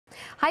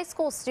High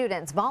school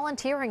students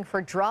volunteering for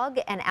drug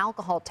and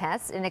alcohol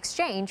tests in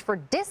exchange for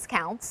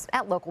discounts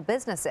at local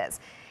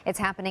businesses. It's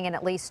happening in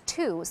at least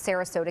 2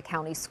 Sarasota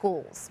County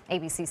schools.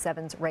 ABC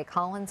 7's Ray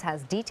Collins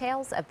has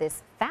details of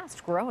this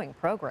fast-growing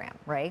program.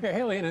 Ray? Yeah,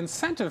 Haley, an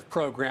incentive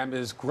program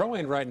is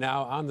growing right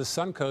now on the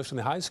Suncoast in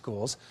the high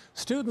schools.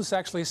 Students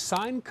actually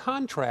sign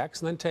contracts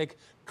and then take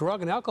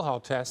drug and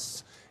alcohol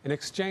tests in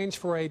exchange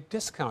for a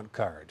discount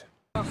card.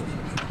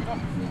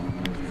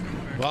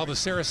 While the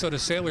Sarasota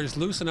Sailors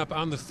loosen up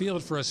on the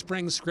field for a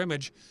spring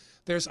scrimmage,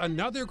 there's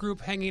another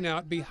group hanging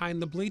out behind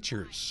the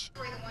bleachers.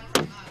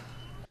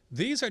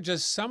 These are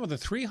just some of the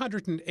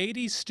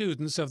 380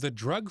 students of the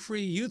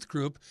drug-free youth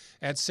group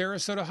at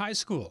Sarasota High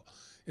School.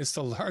 It's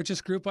the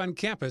largest group on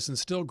campus and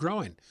still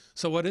growing.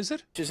 So what is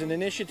it? Which is an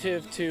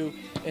initiative to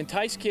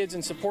entice kids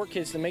and support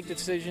kids to make the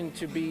decision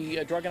to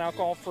be drug and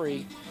alcohol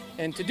free.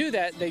 And to do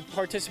that, they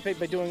participate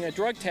by doing a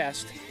drug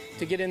test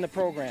to get in the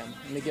program.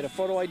 And they get a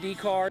photo ID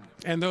card.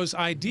 And those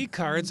ID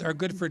cards are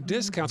good for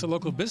discounts at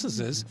local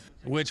businesses,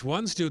 which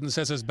one student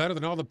says is better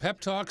than all the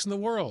pep talks in the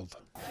world.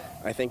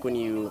 I think when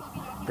you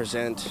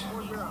present,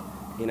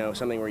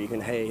 something where you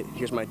can, hey,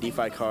 here's my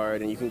DeFi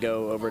card, and you can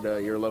go over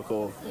to your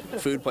local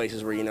food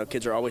places where,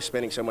 kids are always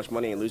spending so much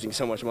money and losing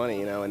so much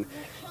money, and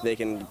they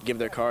can give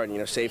their card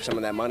and, save some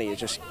of that money.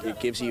 It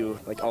gives you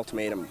like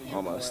ultimatum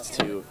almost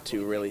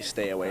to really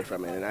stay away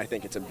from it. And I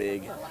think it's a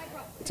big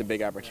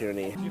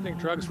opportunity. Do you think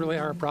drugs really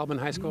are a problem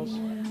in high schools?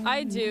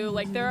 I do.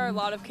 There are a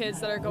lot of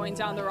kids that are going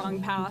down the wrong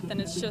path,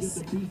 and it's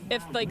just,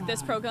 if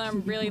this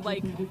program really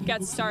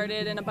gets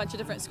started in a bunch of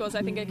different schools,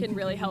 I think it can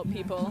really help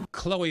people.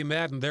 Chloe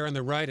Madden there on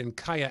the right and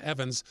Kaya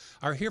Evans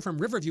are here from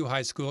Riverview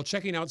High School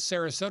checking out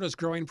Sarasota's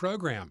growing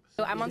program.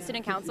 I'm on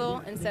student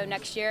council, and so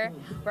next year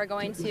we're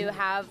going to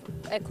have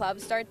a club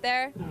start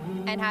there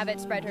and have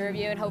it spread to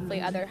Riverview and hopefully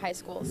other high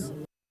schools.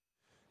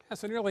 Yeah,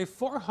 so nearly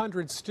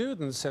 400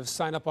 students have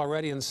signed up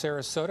already in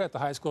Sarasota at the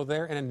high school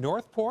there, and in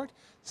Northport,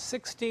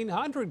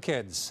 1,600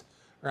 kids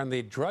are on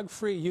the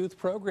drug-free youth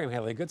program.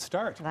 Haley, good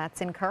start.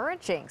 That's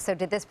encouraging. So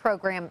did this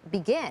program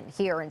begin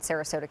here in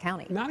Sarasota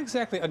County? Not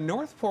exactly. A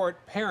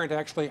Northport parent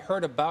actually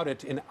heard about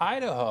it in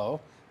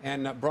Idaho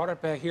and brought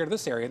it back here to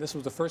this area. This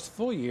was the first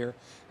full year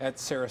at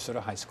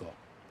Sarasota High School.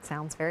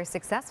 Sounds very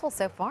successful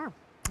so far.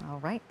 All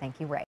right. Thank you, Ray.